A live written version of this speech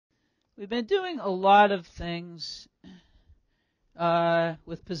We've been doing a lot of things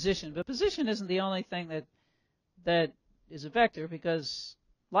with position, but position isn't the only thing that is a vector, because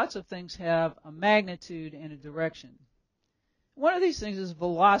lots of things have a magnitude and a direction. One of these things is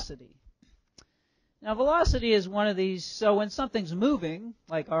velocity. Now, velocity is one of these, so when something's moving,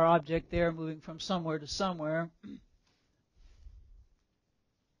 like our object there moving from somewhere to somewhere,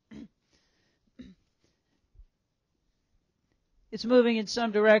 it's moving in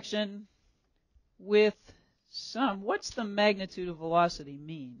some direction with some. What's the magnitude of velocity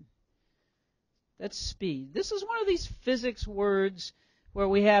mean? That's speed. This is one of these physics words where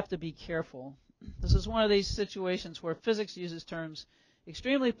we have to be careful. This is one of these situations where physics uses terms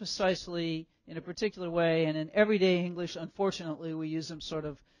extremely precisely in a particular way, and in everyday English, unfortunately, we use them sort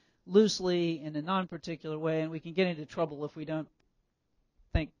of loosely in a non-particular way, and we can get into trouble if we don't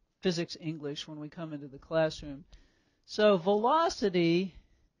think physics English when we come into the classroom. So velocity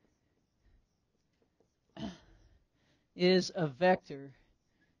is a vector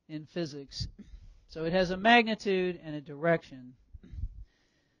in physics. So it has a magnitude and a direction.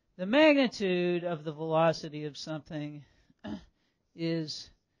 The magnitude of the velocity of something is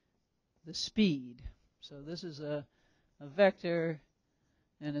the speed. So this is a vector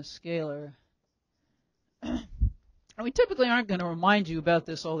and a scalar. And we typically aren't going to remind you about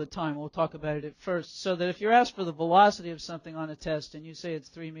this all the time. We'll talk about it at first. So that if you're asked for the velocity of something on a test and you say it's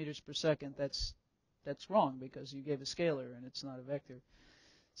 3 meters per second, that's wrong, because you gave a scalar and it's not a vector.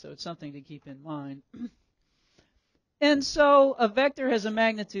 So it's something to keep in mind. And so a vector has a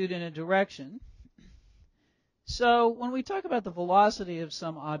magnitude and a direction. So when we talk about the velocity of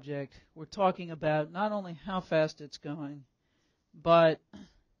some object, we're talking about not only how fast it's going, but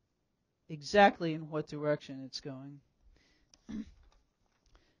exactly in what direction it's going.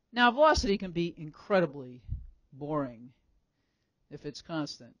 Now, velocity can be incredibly boring if it's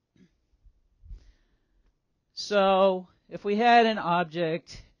constant. So if we had an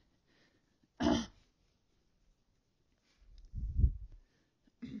object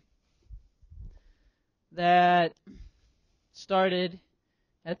that started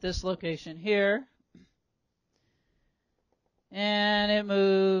at this location here, and it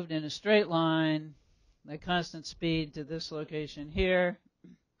moved in a straight line at constant speed to this location here,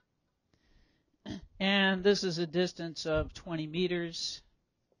 and this is a distance of 20 meters,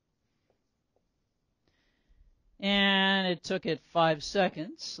 and it took it 5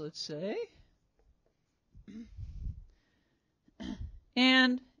 seconds, let's say,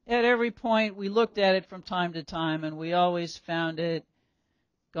 and at every point we looked at it from time to time, and we always found it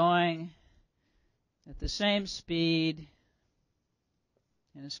going at the same speed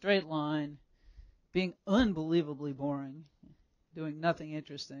in a straight line, being unbelievably boring, doing nothing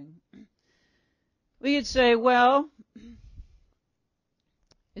interesting. We could say, well,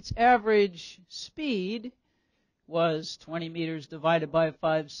 its average speed was 20 meters divided by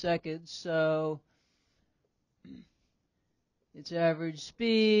 5 seconds, so its average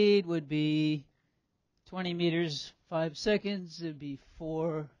speed would be 20 meters, 5 seconds. It would be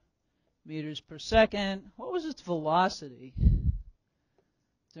 4 meters per second. What was its velocity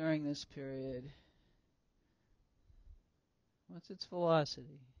during this period? What's its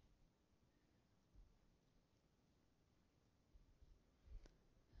velocity?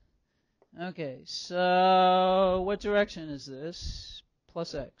 Okay, so what direction is this?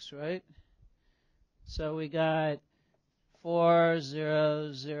 Plus x, right? So we got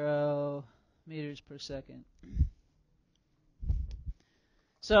 400 meters per second.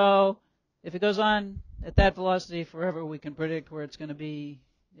 So if it goes on at that velocity forever, we can predict where it's going to be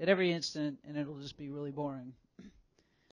at every instant, and it'll just be really boring.